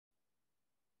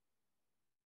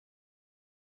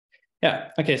Yeah,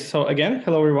 okay, so again,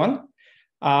 hello everyone.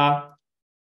 My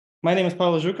name is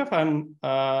Pavel Zhukov. I'm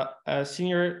a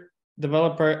senior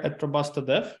developer at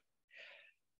robusta.dev.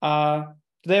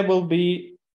 Today we'll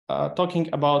be talking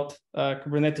about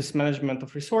Kubernetes management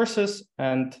of resources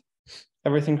and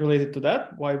everything related to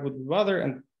that. Why would we bother?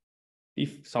 And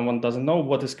if someone doesn't know,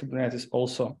 what is Kubernetes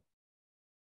also?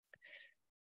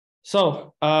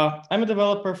 So I'm a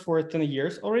developer for 10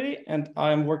 years already, and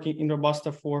I'm working in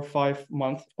Robusta for 5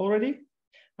 months already.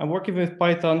 I'm working with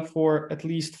Python for at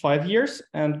least 5 years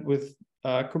and with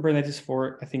Kubernetes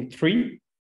for, I think, 3.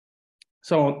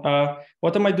 So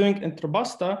what am I doing in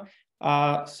Robusta?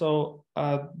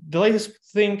 The latest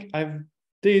thing I've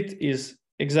did is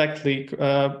exactly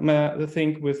the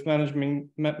thing with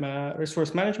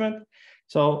resource management.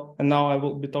 So, and now I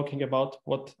will be talking about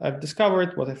what I've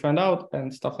discovered, what I found out,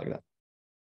 and stuff like that.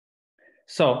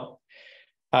 So,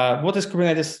 what is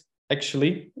Kubernetes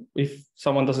actually? If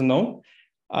someone doesn't know,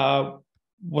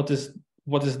 what is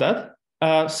that?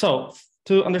 So,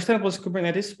 to understand what's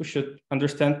Kubernetes, we should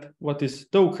understand what is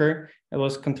Docker and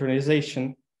what's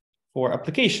containerization for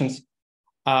applications.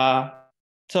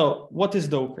 So, what is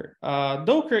Docker?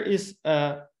 Docker is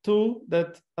a tool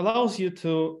that allows you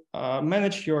to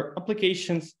manage your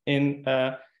applications in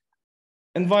an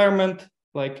environment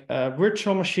like a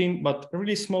virtual machine, but a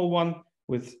really small one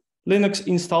with Linux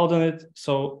installed on it.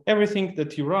 So everything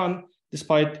that you run,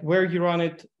 despite where you run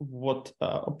it, what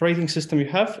operating system you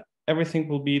have, everything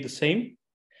will be the same.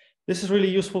 This is a really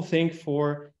useful thing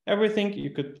for everything. You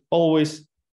could always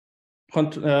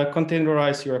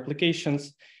containerize your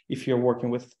applications if you're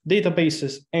working with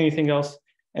databases, anything else.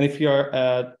 And if you're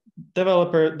a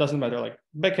developer, doesn't matter, like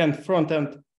backend,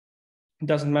 frontend,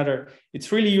 doesn't matter.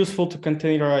 It's really useful to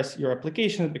containerize your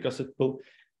applications because it will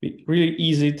be really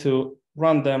easy to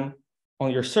run them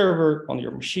on your server, on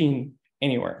your machine,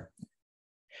 anywhere.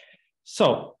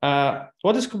 So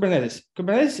what is Kubernetes?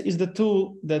 Kubernetes is the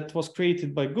tool that was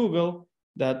created by Google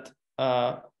that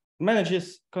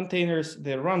manages containers,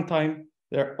 their runtime,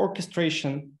 their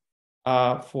orchestration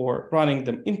for running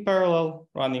them in parallel,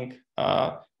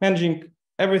 managing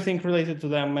everything related to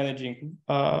them, managing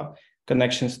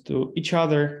connections to each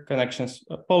other, connections,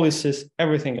 policies,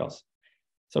 everything else.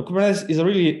 So Kubernetes is a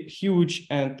really huge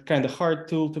and kind of hard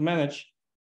tool to manage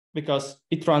because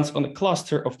it runs on a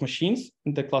cluster of machines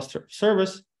and the cluster of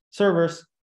servers.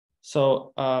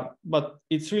 So, but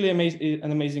it's really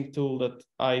an amazing tool that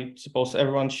I suppose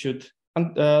everyone should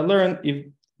learn if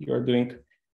you're doing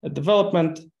a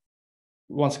development.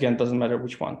 Once again, doesn't matter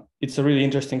which one. It's a really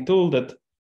interesting tool that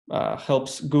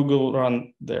helps Google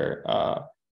run their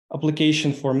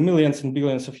application for millions and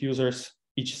billions of users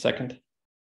each second.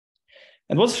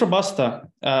 And what's Robusta?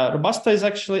 Robusta is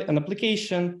actually an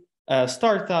application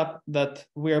startup that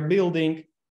we are building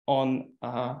on.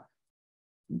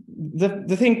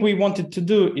 The thing we wanted to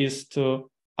do is to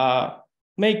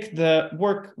make the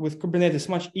work with Kubernetes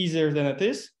much easier than it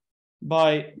is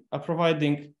by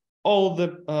providing all the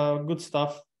good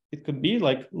stuff it could be,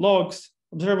 like logs,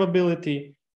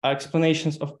 observability,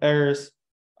 explanations of errors,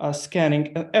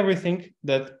 scanning, and everything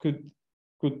that could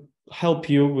help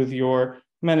you with your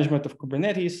management of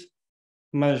Kubernetes,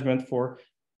 management for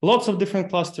lots of different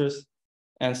clusters,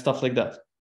 and stuff like that.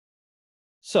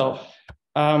 So,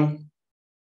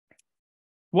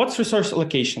 what's resource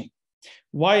allocation?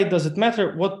 Why does it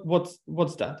matter?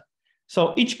 What's that?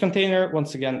 So each container,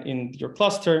 once again, in your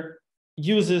cluster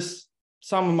uses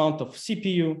some amount of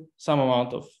CPU, some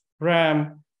amount of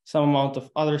RAM, some amount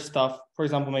of other stuff. For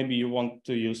example, maybe you want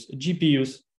to use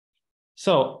GPUs.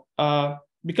 So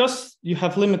because you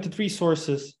have limited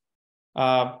resources,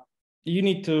 you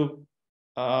need to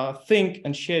think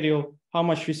and schedule how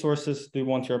much resources do you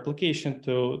want your application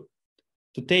to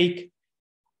take.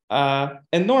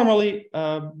 And normally,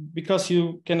 because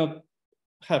you cannot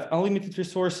have unlimited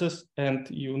resources and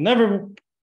you never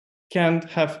can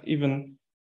have even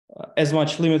as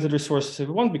much limited resources as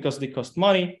you want because they cost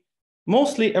money,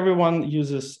 mostly everyone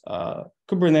uses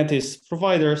Kubernetes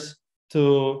providers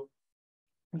to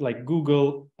like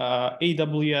Google,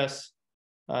 AWS,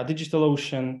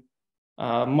 DigitalOcean,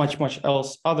 much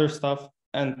else, other stuff.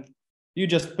 And you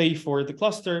just pay for the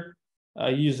cluster,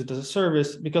 use it as a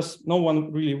service because no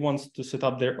one really wants to set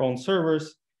up their own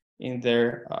servers in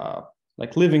their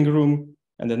like living room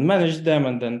and then manage them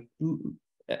and then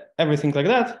everything like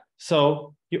that.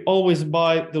 So you always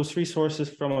buy those resources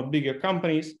from bigger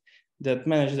companies that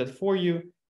manage that for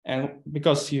you. And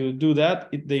because you do that,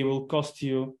 they will cost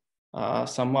you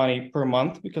some money per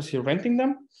month because you're renting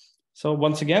them. So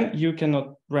once again, you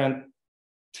cannot rent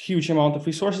huge amount of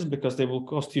resources because they will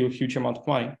cost you a huge amount of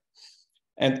money.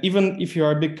 And even if you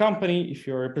are a big company, if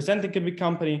you're representing a big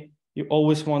company, you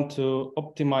always want to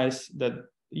optimize that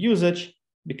usage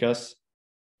because,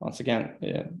 once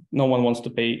again, no one wants to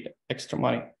pay extra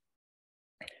money.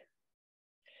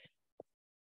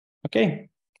 Okay.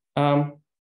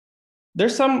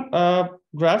 There's some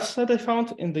graphs that I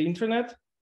found in the internet.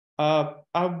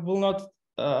 I will not,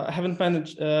 I haven't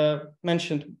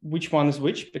mentioned which one is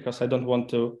which because I don't want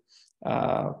to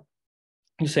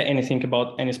say anything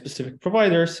about any specific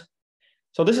providers.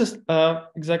 So this is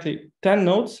exactly 10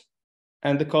 nodes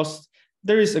and the cost.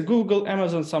 There is a Google,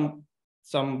 Amazon,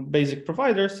 some basic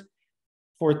providers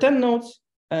for 10 nodes.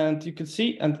 And you can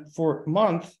see, and for a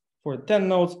month, for 10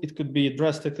 nodes, it could be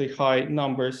drastically high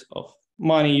numbers of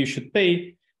money you should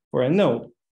pay for a node.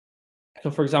 So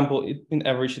for example, in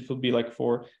average, it would be like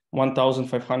for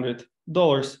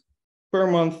 $1,500 per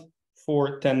month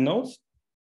for 10 nodes,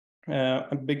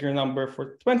 a bigger number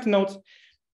for 20 nodes.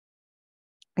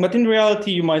 But in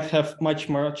reality, you might have much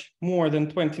more than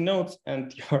 20 nodes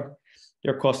and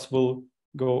your costs will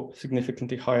go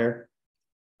significantly higher.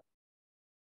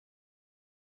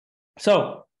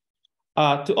 So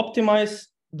to optimize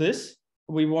this,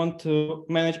 we want to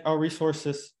manage our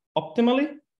resources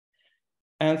optimally.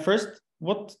 And first,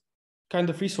 what kind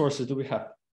of resources do we have?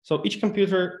 So each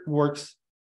computer works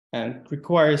and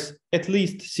requires at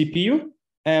least CPU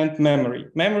and memory.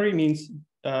 Memory means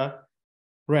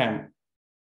RAM.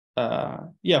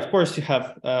 Yeah, of course, you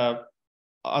have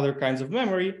other kinds of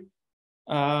memory,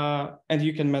 and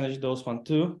you can manage those one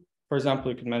too. For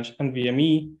example, you can manage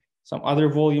NVMe, some other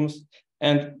volumes,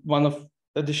 and one of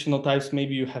additional types,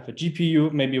 maybe you have a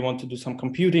GPU, maybe you want to do some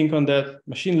computing on that,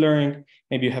 machine learning,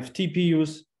 maybe you have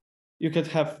TPUs. You could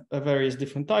have various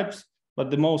different types, but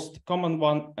the most common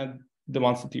one and the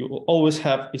ones that you will always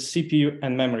have is CPU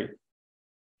and memory.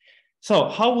 So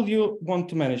how will you want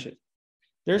to manage it?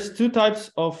 There's two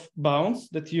types of bounds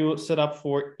that you set up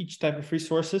for each type of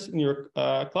resources in your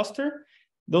cluster.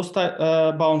 Those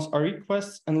bounds are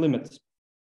requests and limits.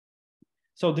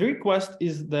 So the request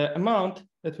is the amount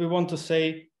that we want to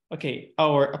say, okay,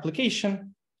 our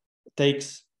application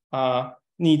needs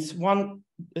one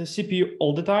CPU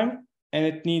all the time, and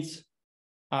it needs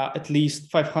at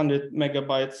least 500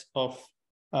 megabytes of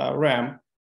RAM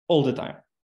all the time.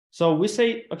 So we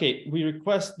say, okay, we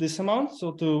request this amount.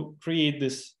 So to create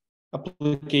this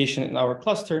application in our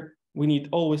cluster, we need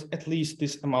always at least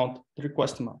this amount, the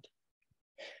request amount.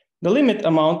 The limit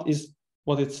amount is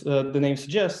what the name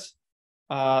suggests,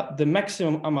 the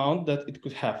maximum amount that it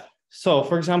could have. So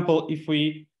for example, if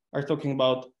we are talking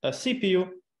about a CPU,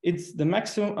 it's the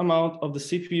maximum amount of the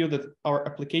CPU that our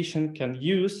application can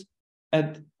use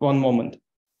at one moment.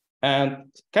 And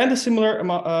kind of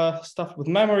similar stuff with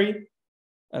memory,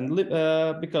 and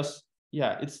because,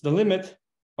 yeah, it's the limit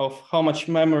of how much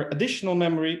additional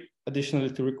memory, additionally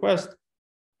to request,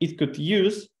 it could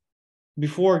use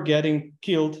before getting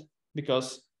killed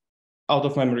because out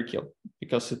of memory kill,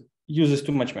 because it uses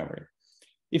too much memory.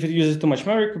 If it uses too much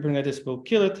memory, Kubernetes will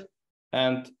kill it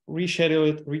and reschedule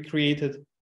it, recreate it.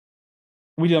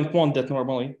 We don't want that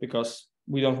normally because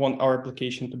we don't want our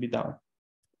application to be down.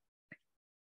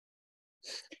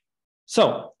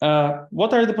 So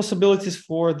what are the possibilities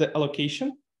for the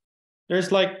allocation? There's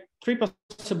like 3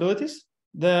 possibilities.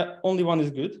 The only one is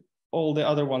good. All the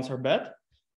other ones are bad.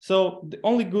 So the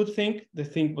only good thing, the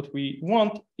thing what we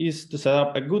want is to set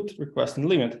up a good request and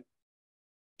limit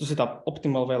to set up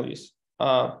optimal values.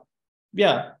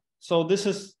 Yeah, so this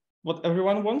is what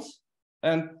everyone wants.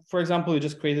 And for example, you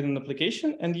just created an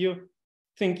application and you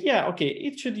think, yeah, okay,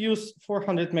 it should use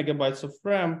 400 megabytes of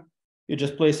RAM. You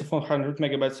just place 400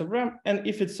 megabytes of RAM. And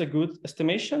if it's a good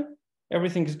estimation,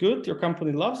 everything is good. Your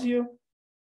company loves you.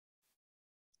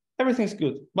 Everything's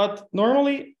good. But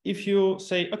normally, if you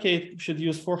say, okay, it should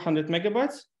use 400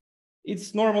 megabytes,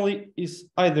 it's normally is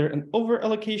either an over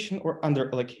allocation or under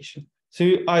allocation. So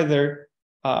you either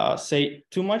say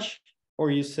too much or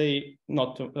you say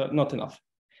not enough.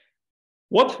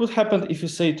 What would happen if you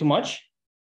say too much?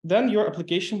 Then your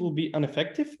application will be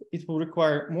ineffective. It will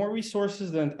require more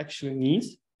resources than it actually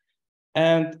needs.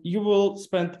 And you will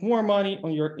spend more money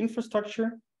on your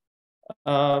infrastructure.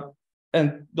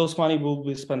 And those money will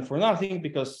be spent for nothing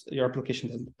because your application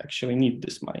doesn't actually need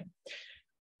this money.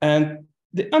 And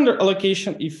the under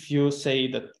allocation, if you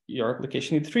say that your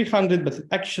application needs 300, but it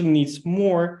actually needs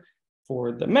more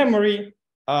for the memory,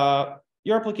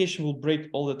 your application will break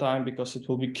all the time because it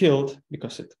will be killed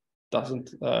because it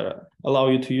doesn't allow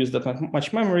you to use that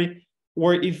much memory.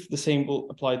 Or if the same will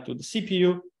apply to the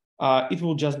CPU, it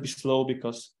will just be slow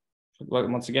because, well,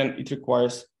 once again, it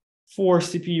requires 4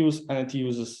 CPUs and it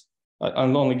uses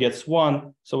and only gets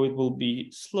one. So it will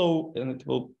be slow and it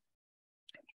will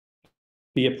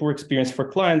be a poor experience for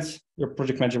clients. Your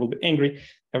project manager will be angry.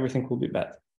 Everything will be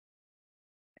bad.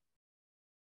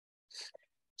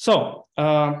 So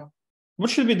what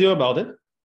should we do about it?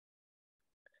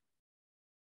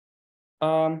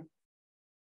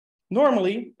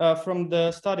 Normally, from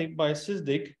the study by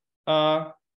SysDig,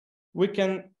 we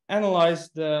can analyze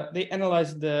they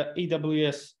analyzed the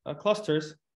AWS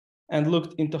clusters and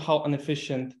looked into how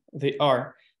inefficient they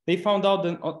are. They found out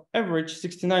that on average,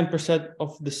 69%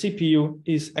 of the CPU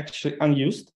is actually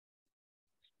unused,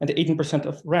 and the 18%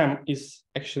 of RAM is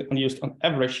actually unused on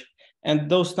average. And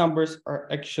those numbers are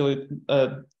actually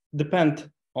depend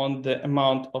on the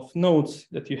amount of nodes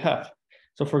that you have.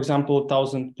 So for example,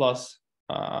 1,000 plus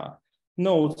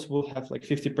nodes will have like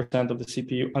 50% of the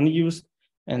CPU unused,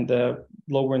 and the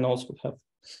lower nodes will have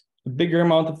a bigger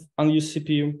amount of unused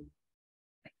CPU.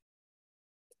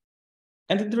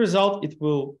 And in the result, it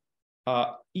will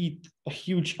eat a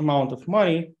huge amount of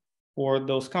money for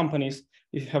those companies.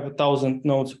 If you have 1,000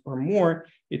 nodes or more,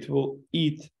 it will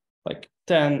eat like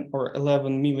 $10 or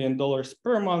 $11 million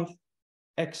per month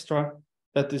extra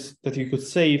that you could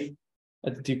save,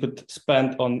 that you could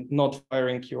spend on not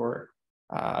firing your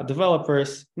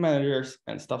developers, managers,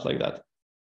 and stuff like that.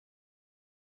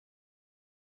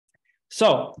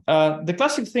 So the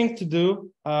classic thing to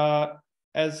do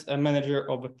as a manager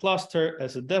of a cluster,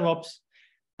 as a DevOps,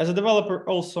 as a developer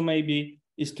also maybe,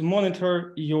 is to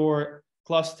monitor your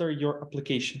cluster, your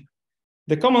application.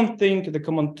 The common thing, the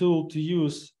common tool to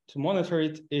use to monitor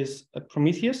it is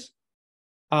Prometheus.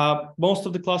 Most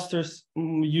of the clusters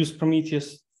use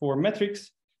Prometheus for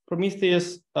metrics.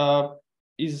 Prometheus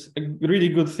is a really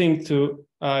good thing to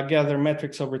gather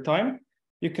metrics over time.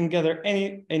 You can gather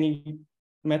any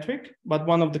metric, but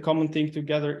one of the common things to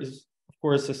gather is, of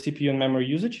course, a CPU and memory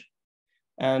usage.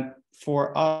 And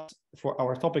for us, for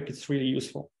our topic, it's really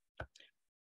useful.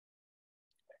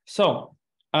 So,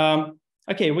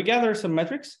 okay, we gather some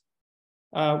metrics.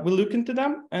 We look into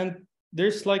them, and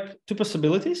there's like two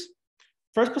possibilities.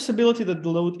 First possibility, that the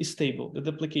load is stable, that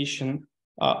the application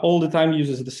all the time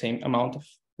uses the same amount of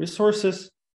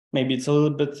resources. Maybe it's a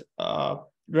little bit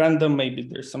random, maybe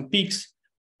there's some peaks,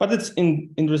 but it's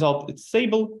in result, it's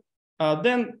stable.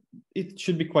 Then it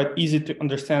should be quite easy to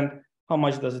understand how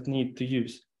much does it need to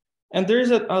use. And there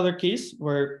is another case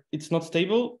where it's not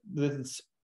stable, that it's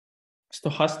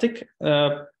stochastic.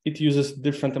 It uses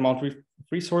different amount of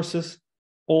resources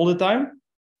all the time.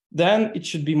 Then it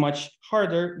should be much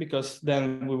harder, because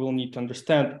then we will need to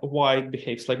understand why it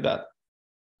behaves like that.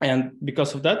 And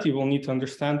because of that, you will need to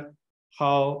understand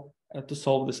how to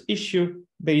solve this issue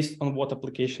based on what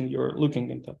application you're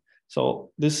looking into.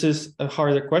 So this is a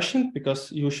harder question,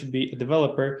 because you should be a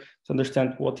developer to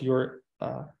understand what you're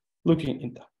looking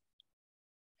into.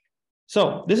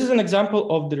 So this is an example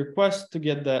of the request to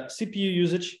get the CPU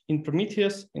usage in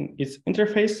Prometheus in its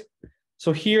interface.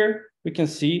 So here we can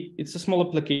see it's a small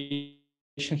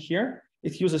application here.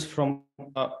 It uses from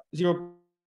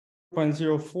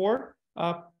 0.04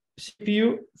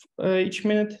 CPU each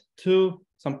minute to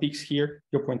some peaks here,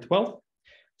 0.12.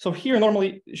 So here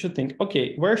normally you should think,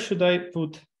 okay, where should I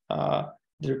put the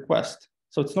request?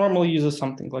 So it's normally uses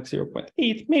something like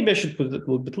 0.8. Maybe I should put it a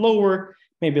little bit lower,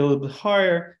 maybe a little bit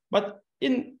higher. But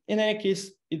in any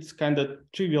case, it's kind of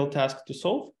trivial task to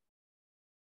solve.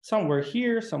 Somewhere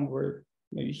here, somewhere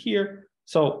maybe here.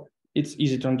 So it's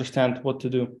easy to understand what to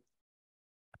do.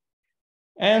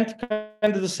 And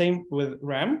kind of the same with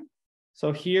RAM.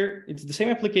 So here it's the same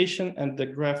application and the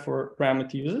graph for RAM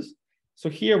it uses. So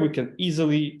here we can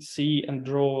easily see and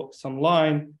draw some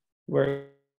line where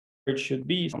it should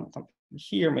be, something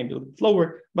here, maybe a little bit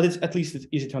lower, but at least it's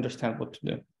easy to understand what to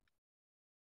do.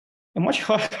 A much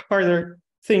harder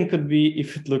thing could be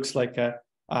if it looks like a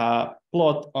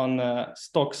plot on a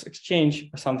stocks exchange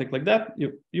or something like that.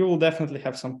 You will definitely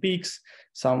have some peaks,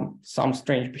 some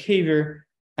strange behavior.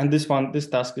 And this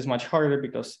task is much harder,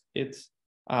 because it's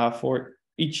for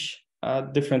each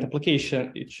different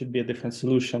application, it should be a different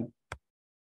solution.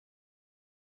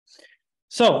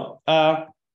 So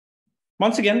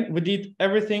once again, we did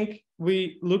everything.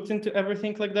 We looked into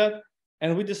everything like that,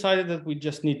 and we decided that we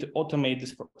just need to automate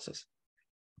this process.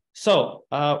 So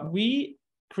we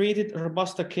created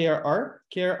Robusta KRR.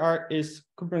 KRR is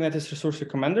Kubernetes Resource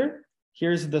Recommender.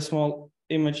 Here's the small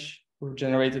image we've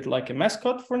generated like a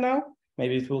mascot for now.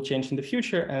 Maybe it will change in the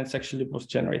future, and it's actually was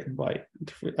generated by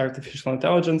artificial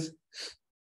intelligence.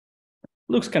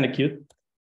 Looks kind of cute.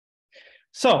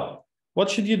 So what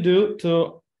should you do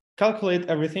to calculate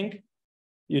everything?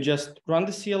 You just run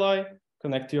the CLI,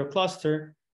 connect to your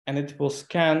cluster, and it will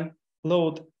scan,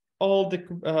 load all the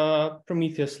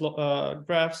Prometheus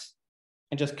graphs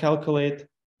and just calculate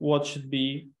what should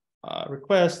be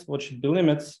requests, what should be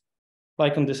limits,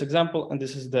 like on this example. And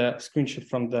this is the screenshot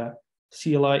from the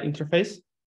CLI interface.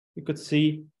 You could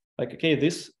see like, okay,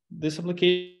 this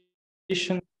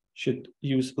application should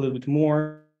use a little bit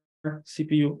more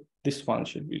CPU. This one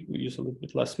should use a little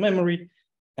bit less memory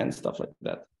and stuff like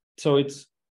that. So it's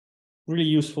really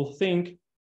useful thing.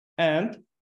 And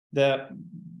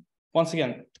once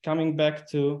again, coming back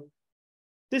to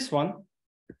this one,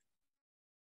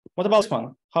 what about this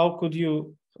one? How could we,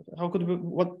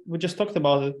 what we just talked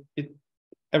about it,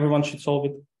 everyone should solve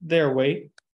it their way.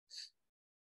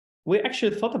 We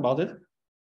actually thought about it.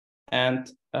 And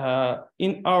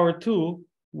in our tool,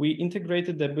 we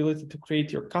integrated the ability to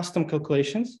create your custom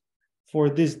calculations for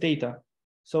this data.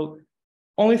 So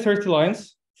only 30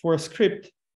 lines for a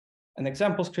script, an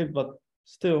example script, but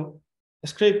still a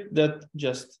script that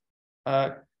just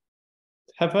have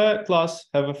a class,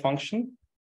 have a function,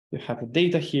 you have the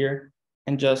data here,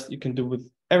 and just you can do with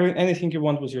anything you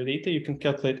want with your data. You can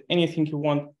calculate anything you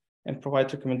want and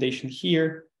provide recommendation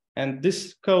here. And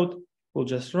this code will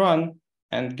just run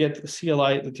and get a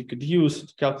CLI that you could use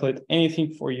to calculate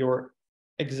anything for your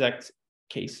exact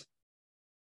case.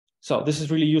 So this is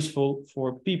really useful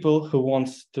for people who want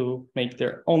to make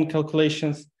their own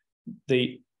calculations,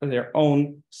 their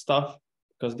own stuff,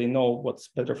 because they know what's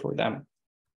better for them.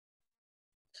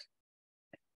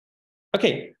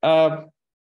 Okay,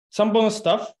 some bonus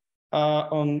stuff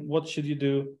on what should you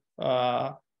do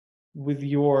with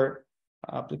your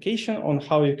application, on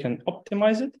how you can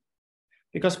optimize it.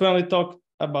 Because we only talked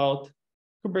about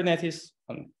Kubernetes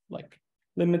and like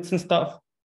limits and stuff,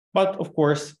 but of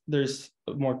course there's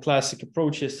more classic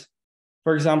approaches.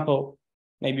 For example,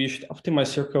 maybe you should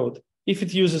optimize your code. If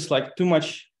it uses like too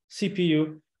much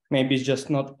CPU, maybe it's just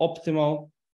not optimal.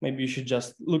 Maybe you should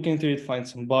just look into it, find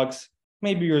some bugs.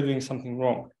 Maybe you're doing something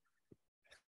wrong.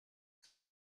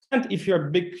 And if you're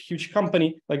a big, huge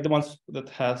company, like the ones that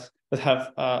have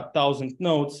 1,000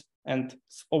 nodes and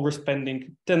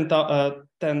overspending $10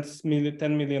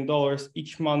 million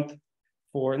each month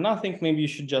for nothing, maybe you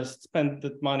should just spend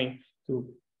that money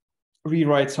to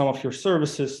rewrite some of your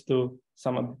services to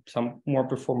some more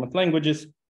performant languages.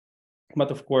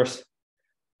 But of course,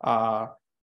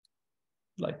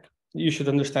 like you should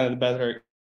understand it better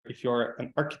if you're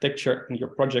an architecture in your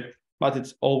project, but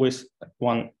it's always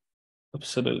one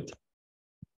possibility.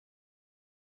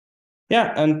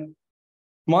 Yeah, and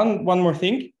one more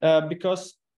thing,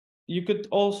 because you could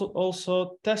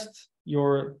also test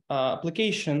your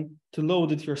application to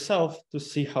load it yourself to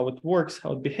see how it works,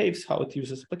 how it behaves, how it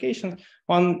uses applications.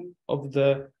 One of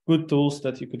the good tools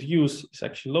that you could use is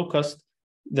actually Locust.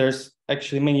 There's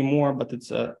actually many more, but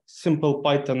it's a simple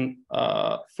Python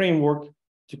framework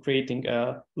to creating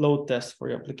a load test for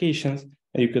your applications,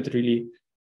 and you could really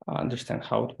understand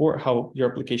how it works, how your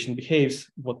application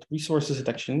behaves, what resources it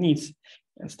actually needs,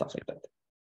 and stuff like that.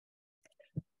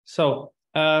 So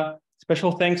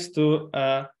special thanks to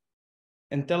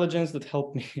Intelligence that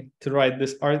helped me to write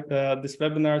this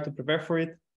webinar to prepare for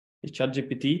it. It's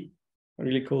ChatGPT, a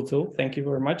really cool tool. Thank you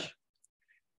very much.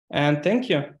 And thank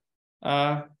you.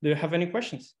 Do you have any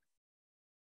questions?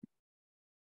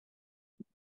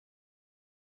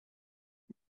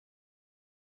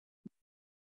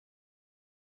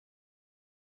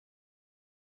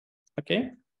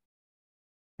 Okay.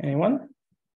 Anyone?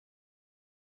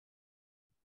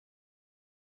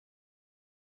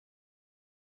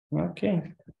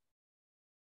 Okay.